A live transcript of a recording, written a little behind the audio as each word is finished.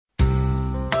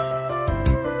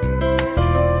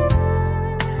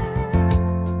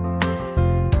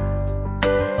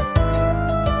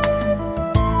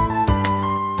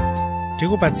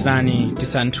tikupatsirani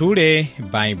tisanthule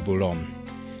baibulo.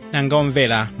 Nanga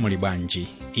omvera muli bwanji?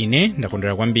 Ine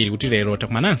ndakondwera kwambiri kuti lero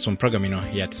takumananso mpulogalamu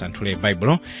ino ya tisanthule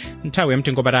baibulo, nthawi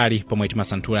yamtengo patali pomwe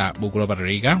timasanthula buku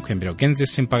lopatulika kuyambira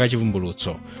Genesis mpaka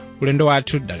chivumbulutso. Ulendo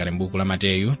wathu dakale m'buku la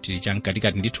Mateyu, tili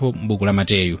chamkatikati ndithu m'buku la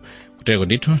Mateyu. Kutereko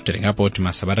ndithu tatengapo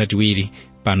timasabata tiwiri,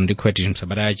 pano ndikhoya tili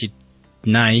msabata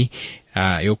yachinayi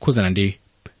yokhuzana ndi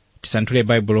tisanthule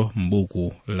baibulo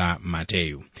m'buku la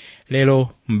Mateyu. Lero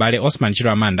mbale Osman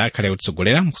Chiro Amanda akhale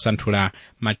kutsogolera mkusanthula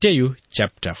Mateyu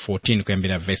chapter 14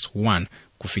 kuyambira verse 1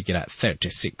 kufikira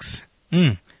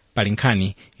 36. Pali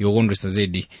nkhani yokondwesa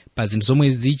zedi pa zinthu zomwe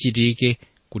zichitike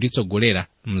kutitsogolera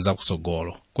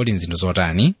mzakusogolo. Kodi nzinthu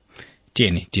zotani?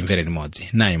 Tiyeni timvere limodzi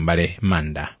naye mbale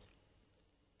Manda.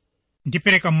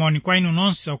 Ndipereka moni kwa inu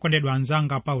nonse okondedwa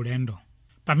anzanga pa ulendo.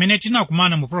 Pamene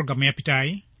tinakumana mu programu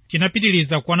yapitayi,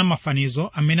 tinapitiliza kuona mafanizo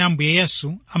amene Ambuye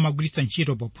Yesu amagwiritsa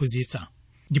ntchito pophunzitsa.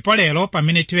 Ndipo lero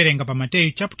pamene tiwerenga pa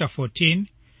Mateyu chapter 14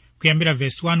 kuyambira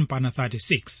verse 1 mpaka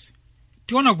 36,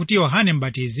 tiona kuti Yohane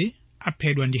Mbatizi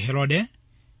aphedwa ndi Herode,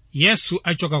 Yesu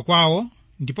achoka kwawo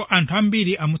ndipo anthu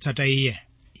ambiri amutsata iye.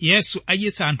 Yesu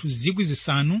adyetsa anthu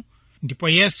 5,000 ndipo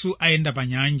Yesu ayenda pa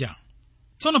nyanja.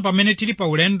 Tsono pamene tili pa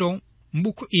ulendo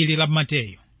m'buku ili la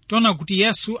Mateyu, tiona kuti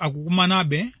Yesu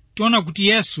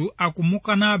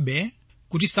akumukanabe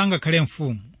kuti sangakhale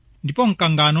mfumu, ndipo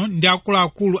mkangano ndi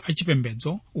akuluakulu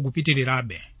achipembedzo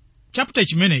ukupitirirabe. Chapter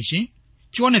chimenechi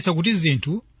chionetsa kuti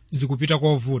zinthu zikupita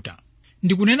kovuta.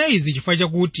 Ndikunena izi chifukwa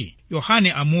chakuti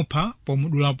Yohane amupha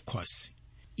pomudula mkhosi.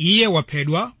 Iye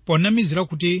waphedwa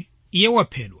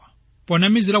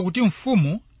ponamizira kuti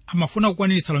mfumu amafuna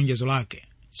kukwaniritsa lonjezo lake.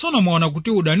 Tsono muona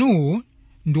kuti udani uwu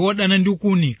ndi wodana ndi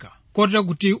kuunika, kotera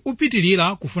kuti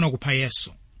upitirira kufuna kupha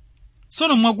Yesu.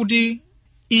 Tsono mwakuti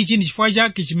ichi ndi chifukwa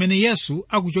chake chimene Yesu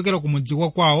akuchokera ku mudzi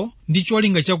kwawo ndi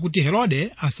cholinga chakuti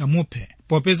Herode asamuphe,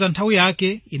 popeza nthawi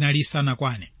yake inali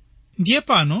isanakwane. Ndiye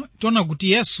pano tiona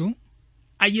kuti Yesu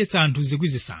adyetsa anthu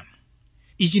 5,000.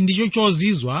 Ichi ndicho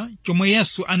chozizwa chomwe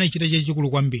Yesu anachita chachikulu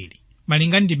kwambiri,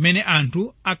 malinga ndi mmene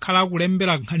anthu akhala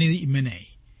akulembera nkhani imeneyi.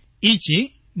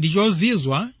 Ichi ndi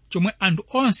chozizwa chomwe anthu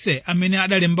onse amene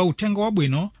adalemba uthenga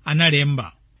wabwino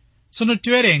analemba. Tsono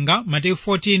tiwerenga Mateyu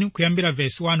 14 kuyambira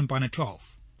verse 1 mpaka 12.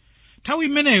 Nthawi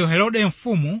imeneyo Herode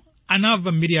mfumu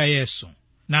anamva mbiri ya Yesu,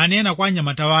 na anena kwa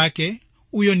anyamata wake,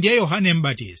 uyo ndiye Yohane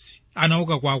Mbatizi,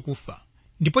 anauka kwa akufa.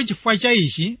 Ndipo chifukwa cha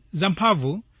ichi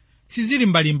zamphamvu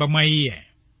sizilimbalimba mwa iye,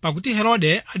 pakuti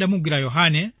Herode adamugwira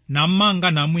Yohane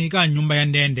nammanga namuyika m'nyumba ya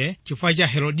ndende chifukwa cha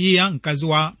Herodiya mkazi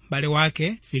wa m'bale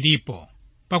wake Filipo.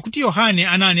 Pakuti Yohane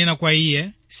ananena kwa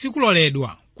iye,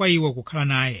 sikuloledwa kwa iwe kukhala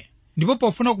naye. Ndipo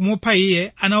pofuna kumupha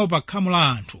iye anaopa khamu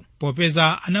la anthu,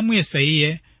 popeza anamuyesa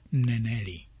iye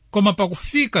mneneri. Koma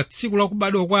pakufika tsiku la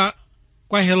kubadwa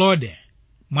kwa Herode,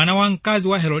 mwana wa mkazi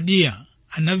wa Herodiya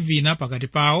anavina pakati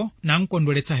pawo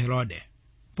namkondweretsa Herode.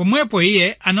 Pomwepo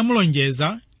iye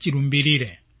anamulonjeza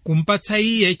chilumbirire, kumpatsa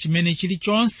iye chimene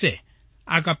chilichonse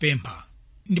akapempha.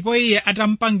 Ndipo iye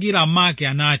atampangira amake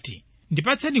anati,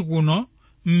 ndipatseni kuno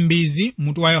m'mbizi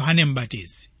mutu wa Yohane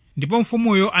Mbatizi. Ndipo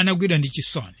mfumuyo anagwidwa ndi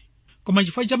chisoni. Koma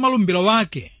chifukwa cha malumbiro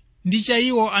wake ndi cha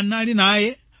iwo anali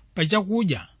naye pa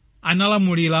chakudya,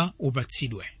 analamulira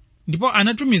upatsidwe. Ndipo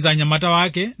anatumiza anyamata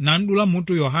wake nandula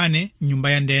mutu Yohane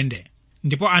m'nyumba ya ndende.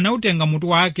 Ndipo anautenga mutu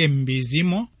wake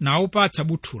m'mbizimo naupatsa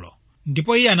buthulo.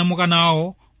 Ndipo iye anamuka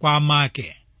nawo kwa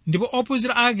amake. Ndipo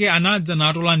ophunzira ake anadza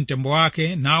natola mtembo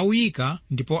wake nauyika,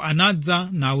 ndipo anadza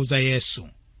nauza Yesu.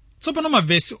 Tsopano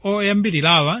mavesi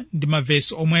oyambirirawa ndi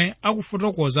mavesi omwe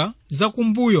akufotokoza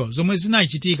zakumbuyo zomwe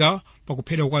zinachitika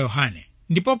pakuphedwa kwa Yohane.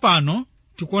 Ndipo pano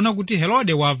tikuona kuti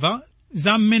Herode wamva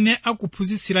za mmene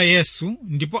akuphunzitsira Yesu,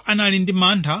 ndipo anali ndi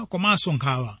mantha komanso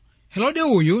nkhawa. Herode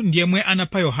uyu ndiyemwe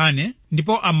anapha Yohane,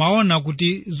 ndipo amaona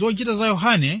kuti zochita za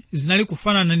Yohane zinali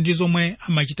kufanana ndi zomwe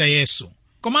amachita Yesu.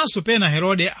 Komanso pena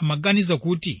Herode amaganiza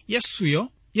kuti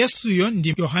Yesuyo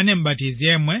ndi Yohane Mbatizi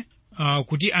yemwe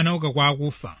kuti anauka kwa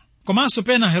akufa. Komanso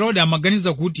pena Herode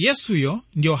amaganiza kuti Yesuyo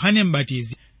ndi Yohane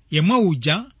Mbatizi yemwe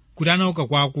uja kuti anauka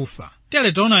kwa akufa.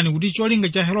 Tere taonani kuti cholinga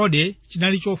cha Herode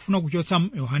chinali chofuna kuchotsa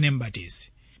Yohane Mbatizi.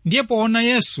 Ndiye poona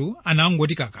Yesu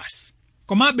anangoti kakasi.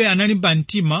 Komabe analimba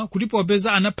mtima kuti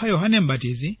popeza anapha Yohane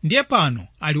Mbatizi, ndiye pano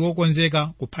ali wokonzeka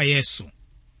kupha Yesu.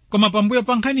 Koma pambuyo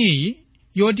pa nkhani iyi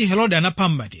yoti Herode anapha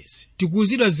Mbatizi,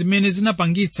 tikuwuzidwa zimene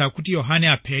zinapangitsa kuti Yohane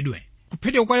aphedwe.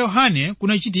 Kuphedwa kwa Yohane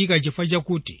kunachitika chifukwa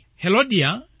chakuti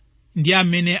Herodiya ndiye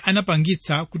amene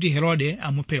anapangitsa kuti Herode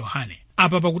amuphe Yohane.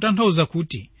 Apa pakutanthauza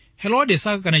kuti Herode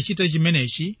sakanachita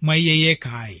chimenechi mwa iye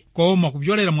yekhayi, koma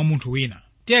kupyolera mwa munthu wina.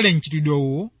 Tere mchitidwe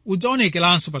uwu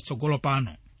udzaonekeranso patsogolo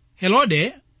pano.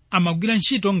 Herode amagwira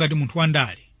ntchito ngati munthu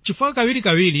wandale, chifukwa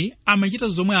kawirikawiri amachita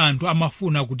zomwe anthu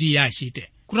amafuna kuti iye achite,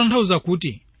 kutanthauza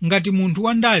kuti ngati munthu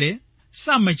wandale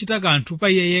samachita kanthu pa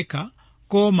iye yekha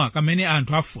koma kamene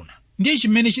anthu afuna. Ndiye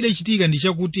chimene chidachitika ndi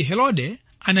chakuti Herode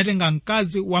anatenga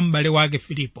mkazi wa m'bale wake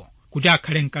Filipo kuti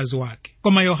akhale mkazi wake.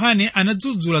 Koma Yohane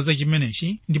anadzudzula za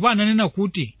chimenechi ndipo ananena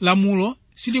kuti lamulo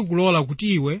silikulola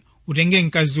kuti iwe utenge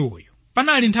mkazi uyu.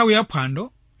 Panali nthawi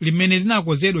yaphwando limene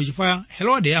linakozedwa chifukwa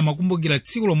Herode amakumbukira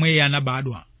tsiku lomwe iye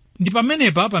anabadwa. Ndi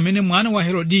pamenepa pamene mwana wa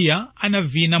Herodiya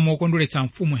anavina mokondweretsa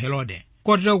mfumu Herode,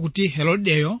 kotero kuti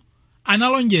Herodeyo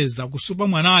analonjeza kusupa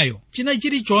mwanayo china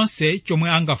chilichonse chomwe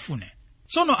angafune.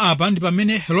 Tsono apa ndi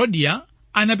pamene Herodiya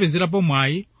anapezerapo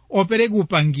mwayi opereka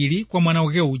upangiri kwa mwana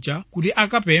wake uja kuti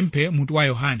akapemphe mutu wa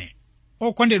Yohane.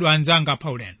 Okondedwa anzanga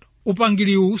pa ulendo,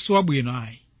 upangiriwu siwabwino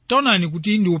ayi. Taonani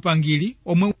kuti ndi upangiri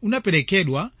omwe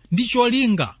unaperekedwa ndi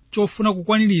cholinga chofuna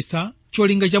kukwaniritsa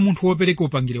cholinga cha munthu wopereka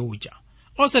upangiri uja,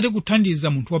 osati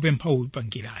kuthandiza munthu wopempha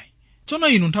upangiri ayi. Tsono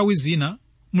inu nthawi zina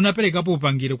munaperekapo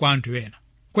upangiri kwa anthu ena.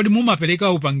 Kodi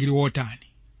mumapereka upangiri wotani?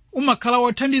 Umakhala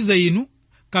wothandiza inu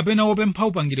kapena wopempha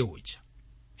upangiri uja?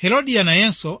 Herodiya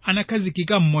nayenso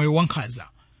anakhazikika m'moyo wankhanza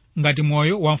ngati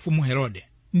moyo wa mfumu Herode.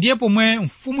 Ndiye pomwe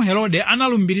mfumu Herode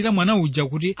analumbirira mwana uja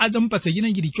kuti adzamupatsa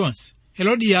china chilichonse,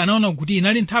 Herodiya anaona kuti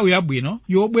inali nthawi yabwino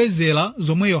yobwezera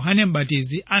zomwe Yohane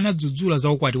M'batizi anadzudzula za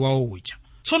ukwati wawo uja.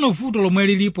 Tsono vuto lomwe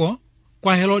lilipo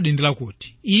kwa Herode ndi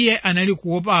lakuti iye anali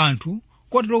kuopa anthu,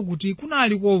 kotero kuti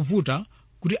kunali kovuta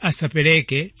kuti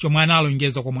asapereke chomwe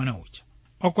analonjeza kwa mwana uja.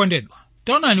 Okondedwa,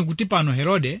 taonani kuti pano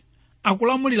Herode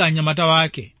akulamulira anyamata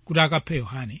wake kuti akaphe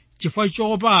Yohane chifukwa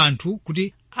choopa anthu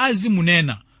kuti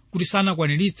azimunena kuti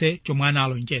sanakwaniritse chomwe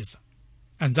analonjeza.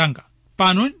 Anzanga,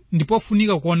 pano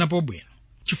ndipofunika kuonapo bwino,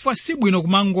 chifukwa si bwino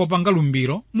kumangopanga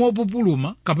lumbiro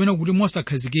mopupuluma kapena kuti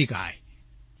mosakhazikika ayi.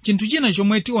 Chinthu china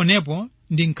chomwe tionepo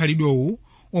ndi mkhalidwe uwu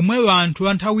omwe anthu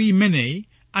a nthawi imeneyi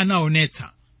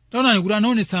anaonetsa. Taonani kuti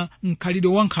anaonetsa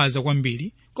mkhalidwe wankhanza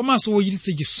kwambiri, komanso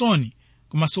wochititsa chisoni,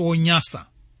 komanso wonyasa.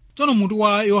 Tsono mutu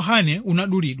wa Yohane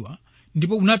unadulidwa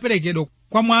ndipo unaperekedwa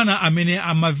kwa mwana amene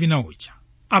amavina uja.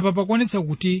 Apa pakuonetsa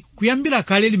kuti kuyambira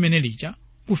kale limene lija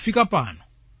kufika pano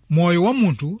moyo wa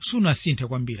munthu sunasinthe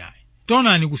kwambiri ayi.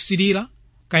 Taonani kusirira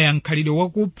kaya mkhalidwe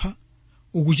wakupha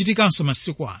ukuchitikanso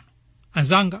masiku ano.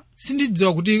 Anzanga,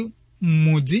 sindidziwa kuti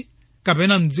m'mudzi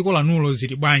kapena m'dziko lanulo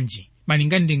zili bwanji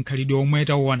malinga ndi mkhalidwe omwe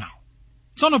tauonawo.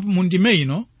 Tsono mundime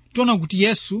ino tiona kuti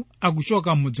Yesu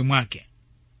akuchoka m'mudzi mwake.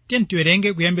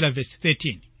 Tiwerenge kuyambira verse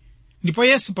 13. Ndipo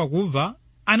Yesu pakumva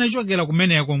anachokera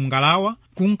kumeneko mngalawa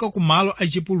kunka kumalo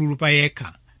achipululu pa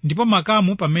yekha, ndipo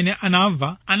makamu pamene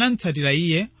anamva anamutsatira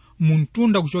iye mu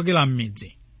mtunda kuchokera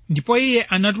m'midzi. Ndipo iye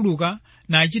anatuluka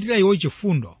nachitira iwo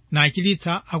chifundo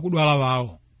nachiritsa akudwala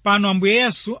wawo. Pano Ambuye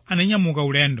Yesu ananyamuka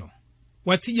ulendo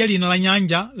watsidya lina la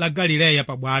nyanja la Galileya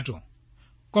pa bwato.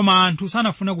 Koma anthu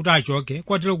sanafuna kuti achoke,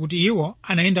 kotero kuti iwo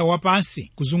anayenda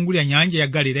wapansi kuzungulira nyanja ya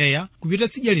Galileya kupita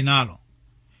tsidya linalo.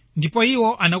 Ndipo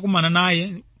iwo anakumana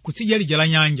naye kutsidya lija la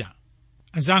nyanja.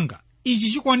 Azanga,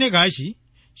 ichi chikuonekachi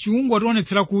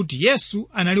chikungotionetsera kuti Yesu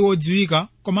anali wodziwika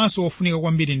komanso wofunika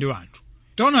kwambiri ndi anthu.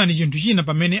 Taonani chinthu china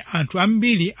pamene anthu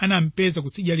ambiri anampeza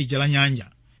kutsidya lija la nyanja.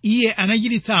 Iye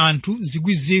anachiritsa anthu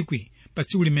zikwi pa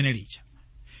tsiku limene lija.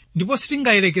 Ndipo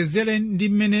sitingayerekezere ndi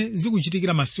mmene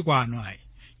zikuchitikira masiku ano ayi.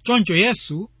 Choncho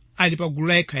Yesu ali pa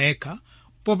gulu yekha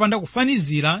popanda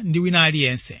kufanizira ndi wina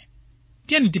aliyense.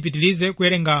 Tiyeni tipitirize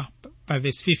kuwerenga pa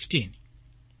verse 15.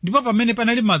 Ndipo pamene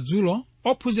panali madzulo,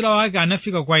 ophunzira wake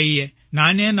anafika kwa iye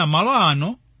nanena, malo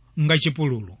ano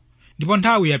ngachipululu, ndipo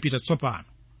nthawi yapita tsopano.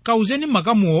 Kauzeni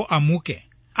makamuwo amuke,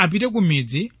 apite ku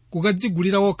midzi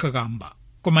kukadzigulira wokha kamba.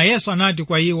 Koma Yesu anati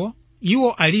kwa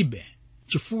iwo alibe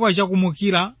chifukwa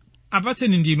chakumukira,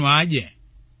 apatseni ndinu adye.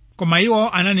 Koma iwo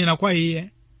ananena kwa iye,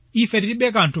 ife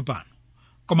tilibe kanthu pano,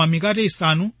 koma mikate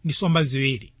 5 ndi nsomba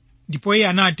 2. Ndipo iye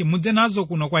anati, mudze nazo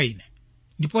kuno kwa ine.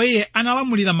 Ndipo iye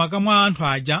analamulira makamu a anthu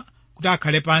aja kuti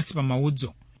akhale pansi pa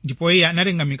maudzo. Ndipo iye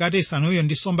anatenga mikate 5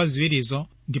 ndi nsomba 2,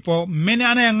 ndipo mmene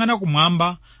anayang'ana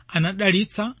kumwamba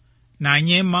anadalitsa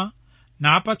nanyema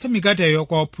napatsa mikateyo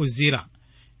kwa ophunzira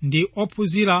ndi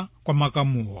ophunzira kwa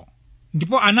makamuwo.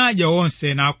 Ndipo anadya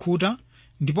onse nakhuta,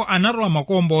 ndipo anatola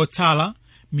makombo otsala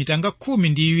mitanga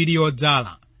 12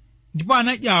 yodzala. Ndipo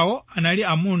anadyawo anali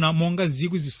amuna monga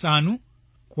 5,000,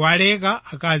 kuwaleka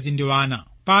akazi ndi wana.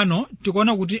 Pano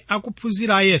tikuona kuti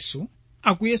akuphunzira a Yesu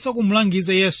akuyesa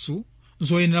kumulangiza Yesu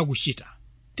zoyenera kuchita.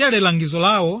 Tere langizo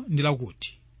lawo ndi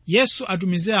lakuti Yesu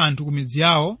atumize anthu ku midzi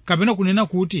yawo, kapena kunena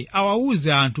kuti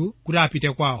awauze anthu kuti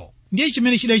apite kwawo. Ndiye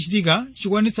chimene chidachitika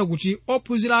chikuonetsa kuti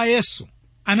ophunzira a Yesu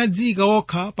anadziyika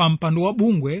okha pa mpando wa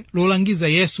bungwe lolangiza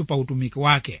Yesu pa utumiki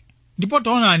wake. Ndipo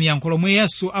taonani yankho lomwe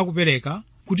Yesu akupereka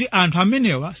kuti anthu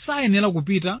amenewa sayenera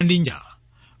kupita ndi njala,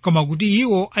 koma kuti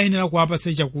iwo ayenera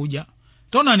kuwapatsa chakudya.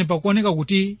 Taonani pakuoneka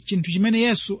kuti chinthu chimene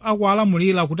Yesu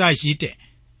akuwalamulira kuti achite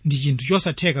ndi chinthu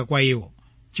chosatheka kwa iwo,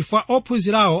 chifukwa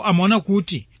ophunzirawo amaona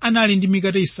kuti anali ndi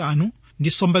mikate 5 ndi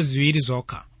nsomba 2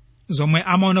 zokha, zomwe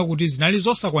amaona kuti zinali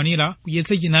zosakwanira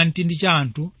kudyetsa chinamtindi ndi cha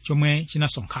anthu chomwe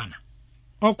chinasonkhana.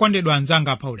 Okondedwa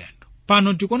anzanga pa ulendo,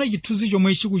 pano tikuona chithunzi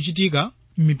chomwe chikuchitika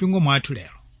m'mipingo mwathu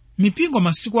lero. Mipingo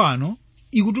masiku ano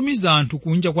ikutumiza anthu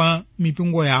kunja kwa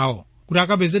mipingo yawo kuti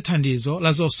akapeze thandizo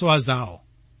la zosowa zawo.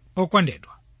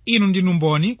 Okondedwa, inu ndinu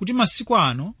mboni kuti masiku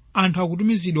ano anthu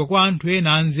akutumizidwa kwa anthu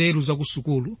ena anzeru za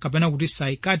kusukulu kapena kuti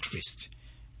psychiatrist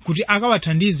kuti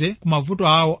akawathandize ku mavuto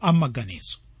awo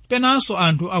amaganizo. Penanso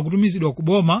anthu akutumizidwa ku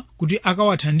boma kuti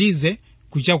akawathandize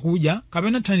ku chakudya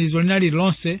kapena thandizo lina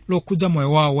lililonse lokhudza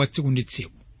moyo wawo wa tsiku ndi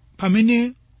tsiku.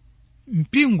 Pamene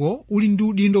mpingo uli ndi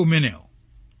udindo umenewo,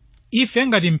 ife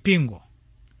ngati mpingo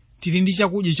tili ndi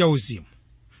chakudya cha uzimu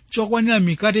chokwanira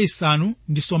mikate 5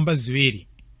 ndi nsomba 2,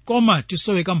 koma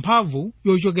tisoweka mphamvu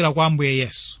yochokera kwa Ambuye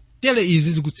Yesu. Tere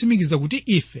izi zikutsimikiza kuti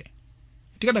ife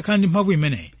tikadakhala ndi mphamvu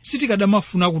imeneyi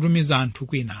sitikadamafuna kutumiza anthu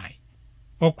kwinayi.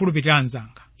 Okhulupirira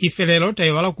anzanga, ife lero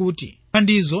tayiwala kuti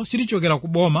thandizo silichokera ku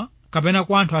boma kapena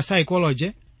kwa anthu a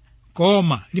psychology,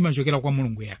 koma limachokera kwa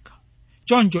Mulungu yekha.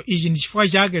 Choncho ichi ndi chifukwa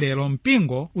chake lero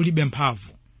mpingo ulibe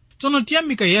mphamvu. Tsono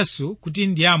tiyamika Yesu kuti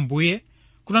ndiye Ambuye,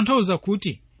 kutanthauza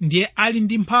kuti ndiye ali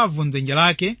ndi mphamvu m'dzanja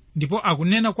lake, ndipo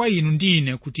akunena kwa inu ndi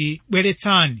ine kuti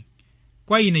bweretsani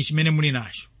kwa ine chimene muli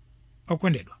nacho.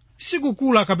 Okondedwa,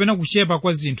 sikukula kapena kuchepa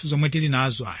kwa zinthu zomwe tili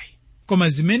nazo ayi, koma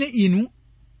zimene inu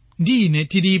ndi ine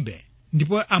tilibe,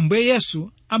 ndipo Ambuye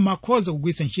Yesu amakhoza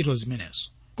kugwiritsa ntchito zimenezo.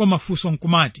 Koma funso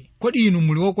nkumati, kodi inu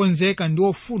muli wokonzeka ndi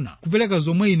ofuna kupereka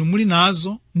zomwe inu muli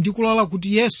nazo ndi kulola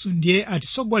kuti Yesu ndiye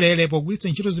atisogolere pogwiritsa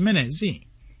ntchito zimenezi?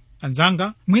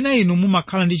 Anzanga, mwina inu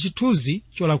mumakhala ndi chithunzi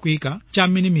cholakwika cha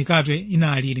amene mikate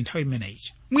inalili nthawi imeneyi.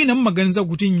 Mwina mumaganiza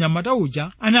kuti mnyamata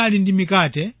uja anali ndi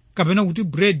mikate kapena kuti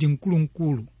bredi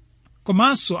mkulumkulu,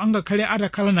 komanso angakhale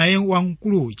atakhala naye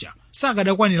wamkulu uja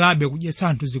sakadakwanirabe kudyetsa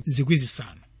anthu 5,000.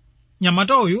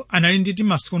 Mnyamata uyu anali ndi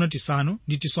timaskono 5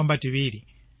 ndi tisomba 2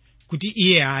 kuti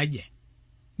iye adye.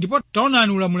 Ndipo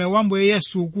taonani ulamuliro wa Ambuye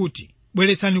Yesu kuti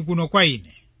bweretsani kuno kwa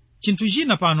ine. Chinthu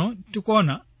china pano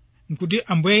tikuona nkuti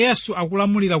Ambuye Yesu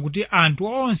akulamulira kuti anthu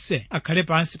onse akhale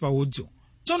pansi pa udzu.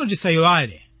 Tsono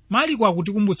tisayiwale, Maliko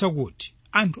akutikumbutsa kuti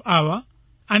anthu awa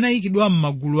anayikidwa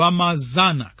m'magulu ama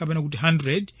 100 kapena kuti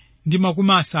 100 ndi makumi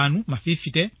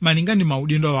 50 malinga ndi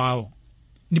maudindo wawo.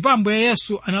 Ndipo Ambuye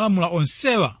Yesu analamula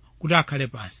onsewa kuti akhale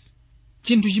pansi.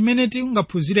 Chinthu chimene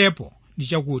tingaphunzirepo ndi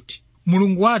chakuti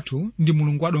Mulungu wathu ndi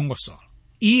Mulungu wadongosolo.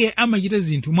 Iye amachita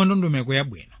zinthu mwandondomeko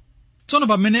yabwino. Tsono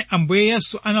pamene Ambuye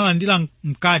Yesu analandira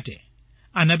mkate,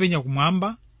 anapenya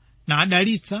kumwamba, na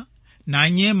adalitsa, na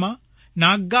anyema,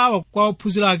 na agawa kwa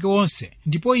ophunzira ake onse,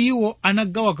 ndipo iwo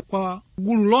anagawa kwa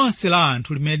gulu lonse la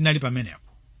anthu limene linali pamenepo.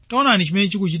 Taonani chimene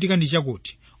chikuchitika ndi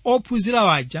chakuti ophunzira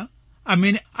waja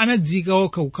amene anadzika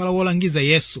okha kukhala wolangiza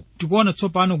Yesu, tikuona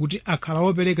tsopano kuti akhala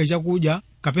wopereka chakudya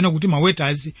kapena kuti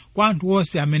mawetazi kwa anthu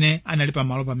onse amene anali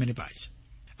pamalo pamene paja.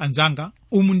 Anzanga,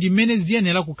 umu ndi mmene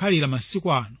ziyenera kukhalira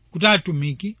masiku ano, kuti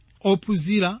atumiki,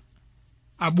 ophunzira,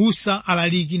 abusa,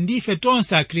 alaliki ndife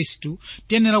tonse a Khristu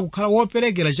tiyenera kukhala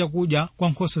woperekera chakudya kwa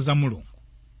nkhosa za Mulungu.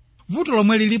 Vuto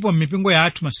lomwe lilipo m'mipingo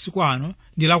yathu masiku ano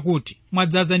ndi lakuti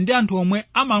mwadzaza ndi anthu omwe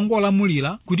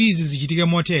amangolamulira kuti izi zichitike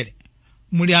motere.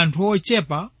 Muli anthu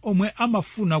ochepa omwe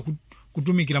amafuna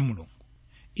kutumikira Mulungu.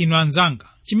 Inu anzanga,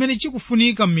 chimene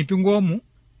chikufunika m'mipingomu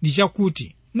ndi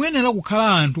chakuti muyenera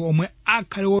kukhala anthu omwe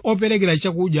akhale operekera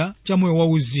chakudya cha moyo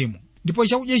wauzimu, ndipo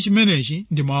chakudya chimenechi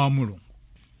ndi mawu a Mulungu.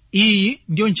 Iyi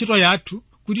ndiyo ntchito yathu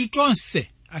kuti tonse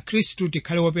a Khristu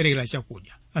tikhale woperekera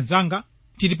chakudya. Anzanga,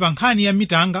 tili pa nkhani ya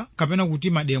mitanga kapena kuti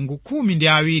madengu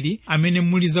 12 amene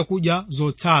muli zakudya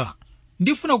zotsala.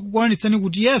 Ndifuna kukuonetsani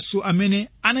kuti Yesu amene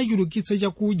anachulukitsa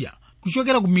chakudya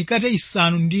kuchokera ku mikate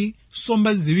 5 ndi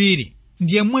nsomba 2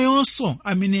 ndiye mweyonso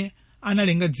amene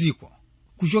analenga dziko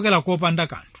kuchokera kopanda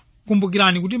kanthu.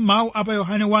 Kumbukirani kuti mawu apa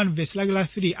Yohane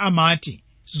 1:3 amati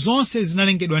zonse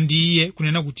zinalengedwa ndi iye,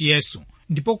 kunena kuti Yesu,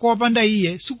 ndipo kopanda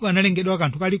iye sikukanalengedwa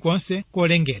kanthu kalikonse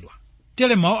kolengedwa.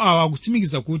 Tere mawu awa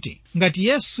akutsimikiza kuti ngati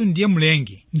Yesu ndiye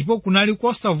mlengi, ndipo kunali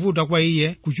kosavuta kwa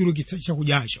iye kuchulukitsa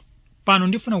chakudyacho. Pano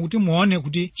ndifuna kuti muone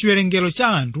kuti chiwerengero cha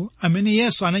anthu amene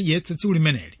Yesu anadyetsa tsiku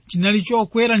limeneli chinali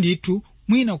chokwera ndithu,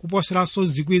 mwina kuposeranso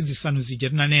 5,000 zija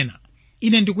tinanena.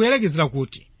 Ine ndikuyelekezera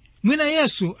kuti mwina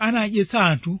Yesu anadyetsa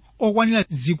anthu okwanira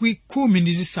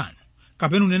 15,000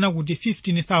 kapena unena kuti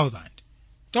 15,000.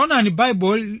 Taonani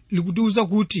Bible likutiuza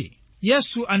kuti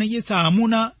Yesu anadyetsa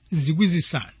amuna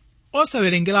 5,000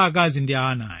 osawerengera akazi ndi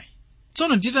ana ayi.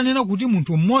 Tsono titanena kuti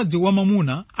munthu mmodzi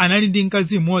wamamuna anali ndi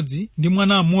mkazi mmodzi ndi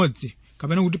mwana mmodzi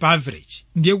kapena kuti pa average,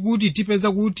 ndiye kuti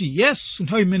tipeza kuti Yesu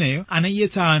nthawi imeneyo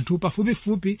anadyetsa anthu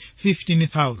pafupifupi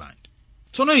 15,000.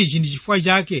 Tsono ichi ndi chifukwa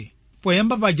chake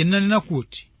poyamba paja ndinanena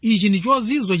kuti ichi ndi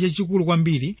chozizwa chachikulu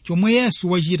kwambiri chomwe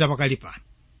Yesu wachita pakali pano.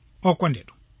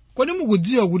 Okondedwa, kodi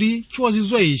mukudziwa kuti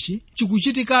chozizwa ichi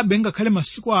chikuchitikabe ngakhale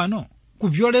masiku ano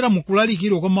kupyolera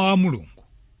mukulalikiro kwa mawu a Mulungu?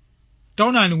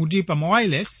 Taonani kuti pa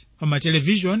wireless, pa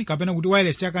television kapena kuti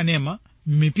wireless yakanema,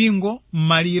 mipingo,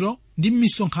 maliro ndi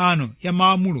misonkhano ya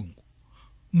mawu a Mulungu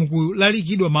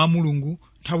mukulalikidwa mawu a Mulungu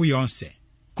nthawi yonse.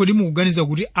 Kodi mukuganiza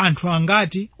kuti anthu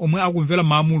angati omwe akumvera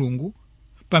mawu a Mulungu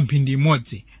pa mphindi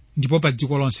imodzi ndipo pa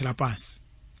dziko lonse lapansi?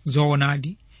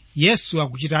 Zoonadi, Yesu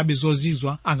akuchitabe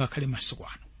zozizwa angakhale masiku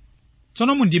ano.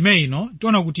 Tsono mu ndime ino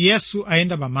tiona kuti Yesu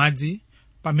ayenda pamadzi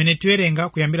pamene tiwerenga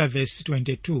kuyambira verse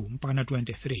 22 mpaka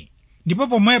 23. Ndipo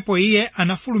pomwepo iye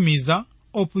anafulumiza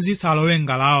ophunzitsa alowe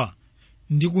ngalawa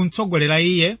ndi kumtsogolera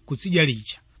iye kutsidya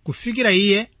lija, kufikira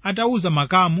iye atawuza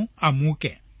makamu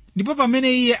amuke. Ndipo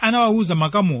pamene iye anawawuza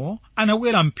makamuwo,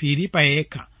 anakwera mphiri pa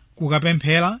yekha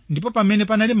kukapemphera, ndipo pamene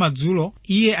panali madzulo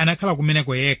iye anakhala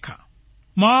kumeneko yekha.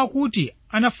 Mawu akuti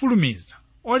anafulumiza,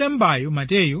 olembayo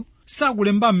Mateyu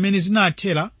sakulemba mmene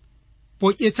zinathera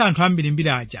podyetsa anthu ambirimbiri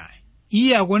ajayi.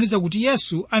 Iye akuonetsa kuti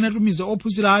Yesu anatumiza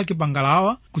ophunzira ake pa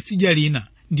ngalawa kutsidya lina,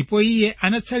 ndipo iye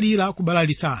anatsalira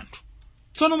kubalalitsa anthu.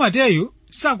 Tsono Mateyu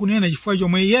sakunena chifukwa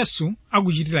chomwe Yesu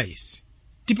akuchitira izi.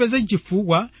 Tipeze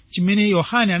chifukwa chimene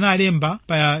Yohane analemba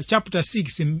pa chapter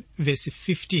 6 verse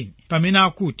 15 pamene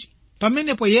akuti,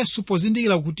 pamenepo Yesu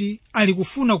pozindikira kuti ali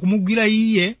kufuna kumugwira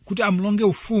iye kuti amulonge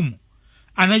ufumu,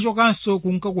 anachokanso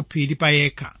kunka ku phiri pa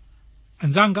yekha.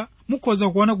 Anzanga, mukhoza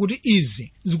kuona kuti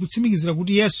izi zikutsimikizira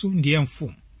kuti Yesu ndiye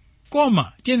mfumu.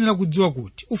 Koma tiyenera kudziwa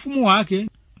kuti ufumu wake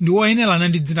ndi woyenerana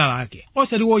ndi dzina lake,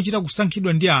 osati wochita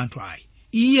kusankhidwa ndi anthu ayi.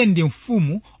 Iye ndi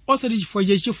mfumu osati chifukwa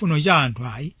cha chifuniro cha anthu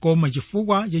ayi, koma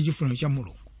chifukwa cha chifuniro cha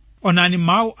Mulungu. Onani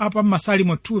mawu apa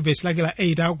Masalimo 2 verse lake la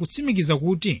 8 akutsimikiza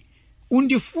kuti,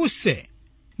 undifunse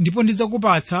ndipo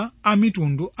ndidzakupatsa a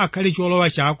mitundu akhale cholowa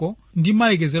chako ndi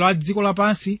malekezero a dziko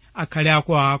lapansi akhale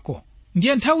ako.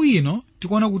 Ndiye nthawi ino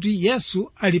tikuona kuti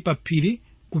Yesu ali pa phiri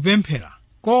kupemphera,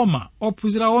 koma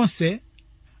ophunzira onse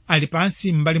ali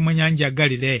pansi m'mbali mwa nyanja ya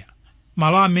Galileya,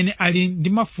 malo amene ali ndi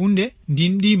mafunde ndi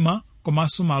mdima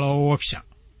komanso malo owopsa.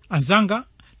 Anzanga,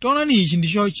 taonani ichi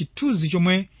ndicho chithunzi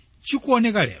chomwe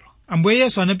chikuoneka lero. Ambuye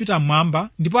Yesu anapita mmwamba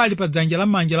ndipo ali pa dzanja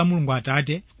lamanja la Mulungu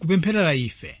Atate kupempherera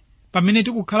ife, pamene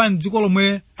tikukhala m'dziko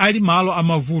lomwe ali malo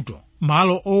amavuto,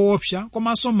 malo owopsa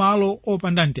komanso malo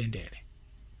opanda mtendere.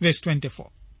 Verse 24.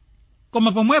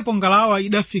 Koma pomwepo ngalawa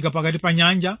idafika pakati pa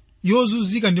nyanja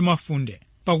yozunzika ndi mafunde,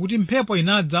 pakuti mphepo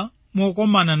inadza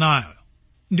mokomana nayo.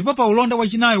 Ndipo pa ulonda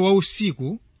wachinayi wa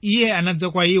usiku iye anadza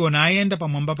kwa iwo nayenda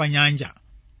pamwamba pa nyanja.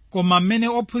 Koma mmene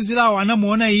ophunzirawo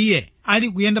anamuona iye ali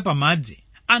kuyenda pa madzi,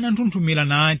 ananthunthumira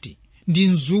nati, ndi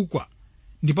mzukwa,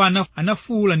 ndipo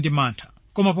anafuwula ndi mantha.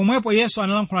 Koma pomwepo Yesu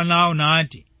analankhula nawo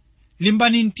nati,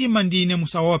 limbani mtima, ndine,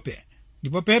 musaope.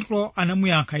 Ndipo Petro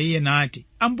anamuyankha iye nati,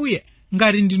 Ambuye,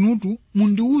 ngati ndinutu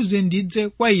mundiuze ndidze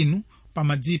kwa inu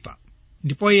pamadzipa.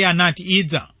 Ndipo iye anati,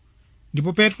 idza.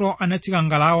 Ndipo Petro anatsika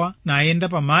ngalawa nayenda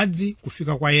pa madzi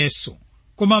kufika kwa Yesu.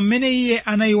 Koma mmene iye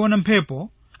anayiona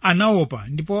mphepo, anaopa,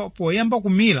 ndipo poyamba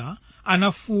kumira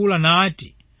anafuwula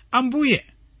nati, Ambuye,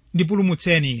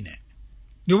 ndipulumutseni ine.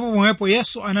 Ndipo pomwepo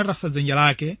Yesu anatasa dzanja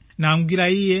lake namugwira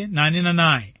iye nanena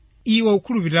naye, iwe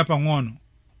ukhulupirira pang'ono,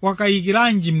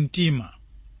 wakayikiranji mtima?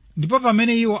 Ndipo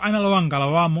pamene iwo analowa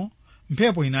ngalawamo,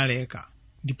 mphepo inaleka.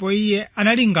 Ndipo iye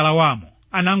anali ngalawamo,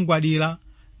 anamugwadira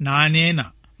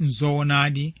nanena,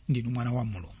 nzoonadi ndinu mwana wa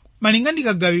Mulungu. Malinga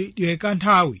ndikagawidwe ka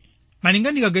nthawi,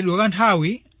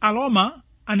 Aroma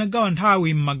anagawa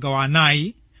nthawi m'magawo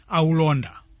anayi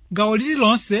aulonda. Gawo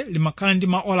lililonse limakhala ndi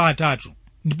maola 3,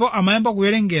 ndipo amayamba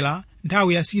kuwerengera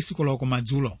nthawi ya 6 koloko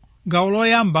madzulo. Gawo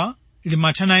loyamba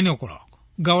limatha 9 koloko,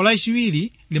 gawo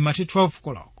lachiwiri limatha 12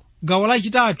 koloko, gawo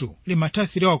lachitatu limatha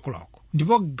 3 koloko,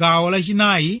 ndipo gawo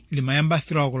lachinayi limayamba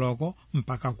 3 koloko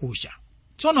mpaka kucha.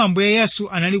 Tsono Ambuye Yesu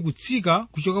anali kutsika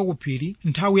kuchoka ku phiri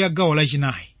nthawi ya gawo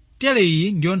lachinayi. Tere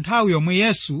iyi ndiyo nthawi yomwe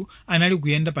Yesu anali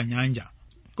kuyenda pa nyanja.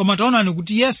 Koma taonani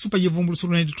kuti Yesu pa chivumbulutso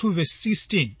 22 verse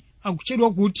 16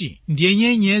 akutchedwa kuti ndiye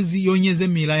nyenyezi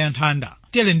yonyezemera ya nthanda.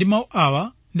 Tere ndi mawu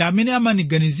awa ndi amene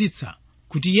amaniganizitsa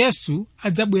kuti Yesu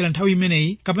adzabwera nthawi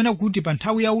imeneyi, kapena kuti pa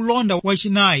nthawi ya ulonda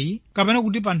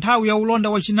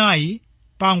wachinayi,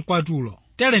 pa mkwatulo.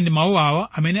 Tere ndi mawu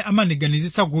awa amene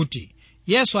amaniganizitsa kuti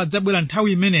Yesu adzabwera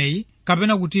nthawi imeneyi,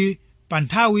 kapena kuti pa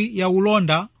nthawi ya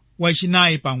ulonda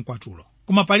wachinayi pa mkwatulo.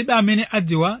 Koma palibe amene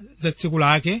adziwa za tsiku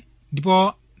lake,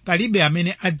 ndipo palibe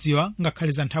amene adziwa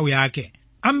ngakhale za nthawi yake.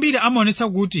 Ambiri amaonetsa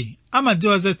kuti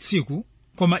amadziwa za tsiku,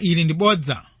 koma ili ndi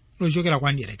bodza lochokera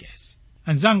kwa mdierekezi.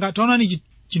 Anzanga, taonani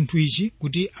chinthu ichi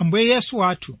kuti Ambuye Yesu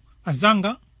wathu.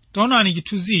 Anzanga, taonani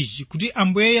chithunzi ichi kuti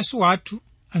Ambuye Yesu wathu.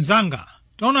 Anzanga,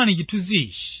 taonani chithunzi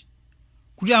ichi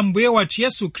kuti Ambuye wathu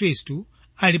Yesu Khristu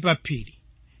ali pa phiri,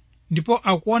 ndipo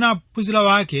akuona ophunzira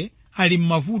wake ali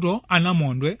m'mavuto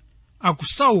anamondwe,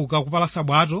 akusauka kupalasa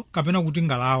bwato kapena kuti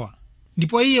ngalawa.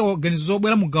 Ndipo iye waganiza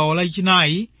zobwera mu gawo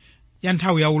lachinayi ya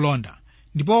nthawi ya ulonda.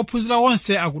 Ndipo ophunzira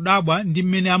onse akudabwa ndi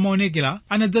mmene amaonekera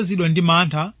anadzazidwa ndi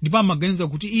mantha, ndipo amaganiza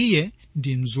kuti iye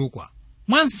ndi mzukwa.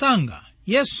 Mwansanga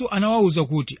Yesu anawawuza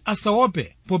kuti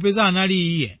asaope popeza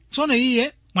anali iye. Tsono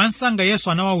iye mwansanga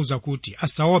Yesu anawawuza kuti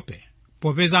asaope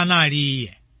popeza anali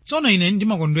iye. Tsono ine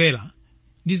ndimakondwera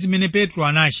ndi zimene Petro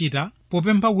anachita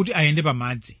popempha kuti ayende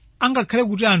pamadzi. Angakhale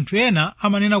kuti anthu ena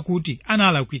amanena kuti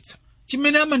analakwitsa.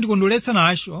 Chimene amandikondweretsa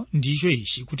nacho ndicho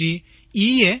ichi, kuti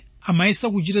iye amayesa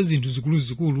kuchita zinthu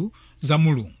zikuluzikulu za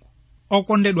Mulungu.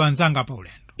 Okondedwa anzanga pa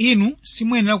ulendo, inu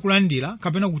simuyenera kulandira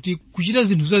kapena kuti kuchita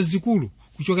zinthu zazikulu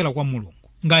kuchokera kwa Mulungu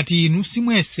ngati inu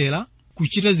simuyesera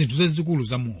kuchita zinthu zazikulu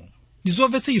za Mulungu.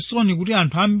 Ndizomvetsa chisoni kuti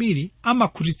anthu ambiri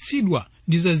amakhutitsidwa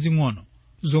ndi zazing'ono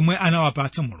zomwe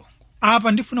anawapatsa Mulungu.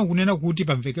 Apa ndifuna kunena kuti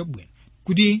pamveke bwino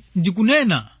kuti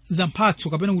ndikunena za mphatso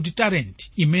kapena kuti talent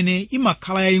imene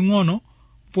imakhala yaying'ono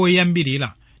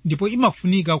poyambirira ndipo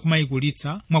imafunika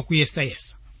kumayikulitsa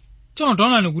mwakuyesayesa. Tsono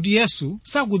taonani kuti Yesu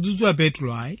sakudzudzula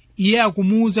Petro ayi, iye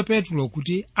akumuwuza Petro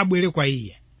kuti abwere kwa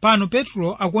iye. Pano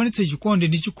Petro akuonetsa chikondi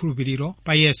ndi chikhulupiriro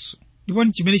pa Yesu, ndipo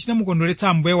ndi chimene chinamukondweretsa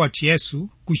Ambuye wathu Yesu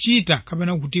kuchita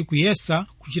kapena kuti kuyesa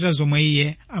kuchita zomwe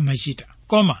iye amachita.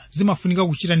 Koma zimafunika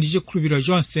kuchita ndi chikhulupiriro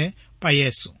chonse pa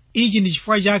Yesu. Ichi ndi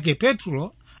chifukwa chake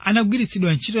Petro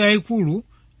anagwiritsidwa ntchito yayikulu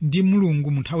ndi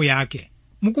Mulungu mu nthawi yake.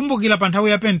 Mukumbukira pa nthawi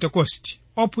ya Pentekoste,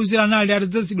 ophunzira anali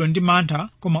atadzazidwa ndi mantha,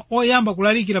 koma oyamba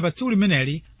kulalikira pa tsiku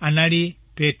limeneli anali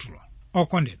Petro.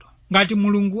 Okondedwa, ngati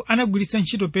Mulungu anagwiritsa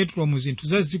ntchito Petro mu zinthu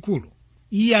zazikulu,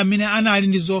 iye amene anali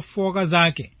ndi zofowoka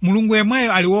zake, Mulungu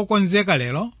yemweyo ali wokonzeka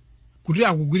lero kuti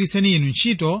akugwiritseni inu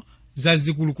ntchito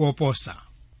zazikulu koposa.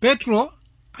 Petro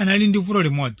anali ndi vuto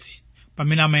limodzi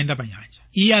pamene amayenda pa nyanja.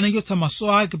 Iye anachotsa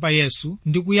maso ake pa Yesu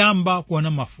ndi kuyamba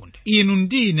kuona mafunde. Inu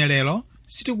ndi ine lero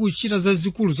sitikuchita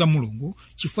zazikulu za Mulungu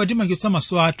chifukwa timachotsa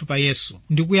maso athu pa Yesu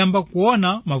ndi kuyamba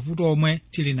kuona mavuto omwe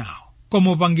tili nawo.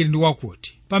 Koma upangiri ndi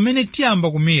wakuti pamene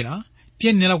tiyamba kumira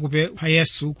tiyenera kupempha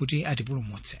Yesu kuti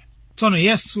atipulumutse. Tsono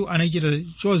Yesu anachita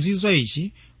chozizwa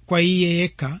ichi kwa iye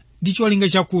yekha ndi cholinga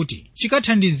chakuti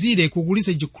chikathandizire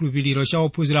kukulitsa chikhulupiriro cha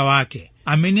ophunzira wake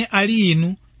amene ali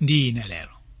inu ndi ine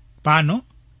lero. Pano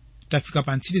tafika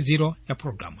pa mtsiriziro ya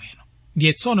programu ino.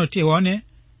 Ndiye tsono tione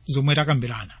zomwe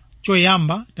takambirana.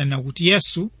 Choyamba tanena kuti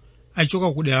Yesu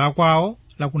achoka ku dera kwawo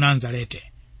la ku Nazareti.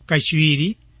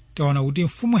 Kachiwiri taona kuti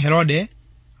mfumu Herode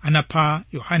anapha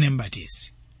Yohane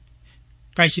Mbatizi.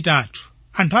 Kachitatu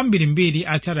anthu ambirimbiri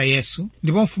atsata Yesu,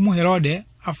 ndipo mfumu Herode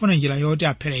afuna njira yoti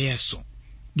aphere Yesu.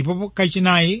 Ndipo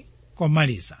kachinayi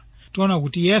komaliza taona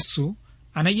kuti Yesu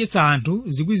anadyetsa anthu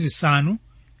 5,000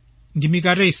 ndi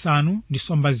mikate 5 ndi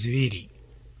nsomba 2.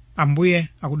 Ambuye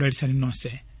akudalitsani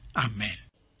nonse. Amen.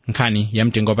 Nkhani ya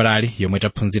mtengo patali yomwe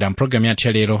taphunzira mpulogalamu yathu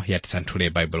ya lero ya Tisanthule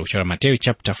Bible kuchokera Mateyu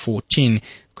chapter 14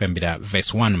 kuyambira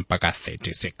verse 1 mpaka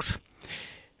 36.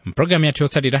 Mpulogalamu yathu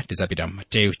yotsatira tizapita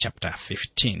Mateyu chapter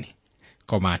 15.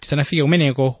 Koma tisanafike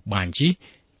kumeneko bwanji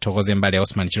thokoze mbale ya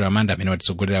Osman Chiramanda amene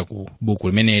watitsogolera ku buku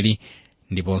limeneli,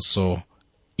 ndiponso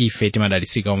ife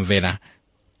timadalitsika omvera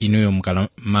inuyo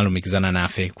mukamalumikizana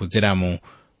nafe kudzera mu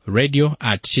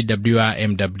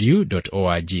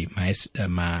radio@twrmw.org,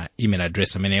 ma email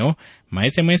address ameneyo, ma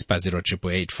SMS pa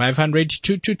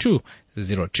 0888500222,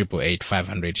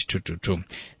 0888500222,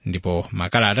 ndipo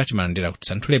makalata timalandira ku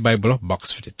Tisanthule Bible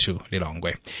box 52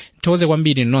 Lilongwe. Thokoze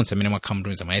kwambiri nonse amene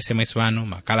mwakhamutumiza ma SMS wanu,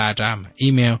 makalata, ma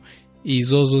email,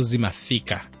 izozo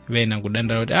zimafika wena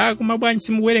kudandala kuti kuma bwanji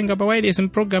simukuwerenga pa wireless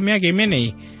program yake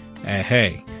imeneyi.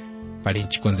 Pali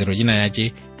chikonzero china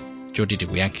yache choti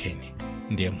tikuyankheni,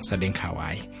 ndiye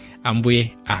musadenkhawayi.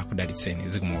 Ambuye akudalitseni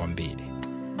zikomo kwambiri.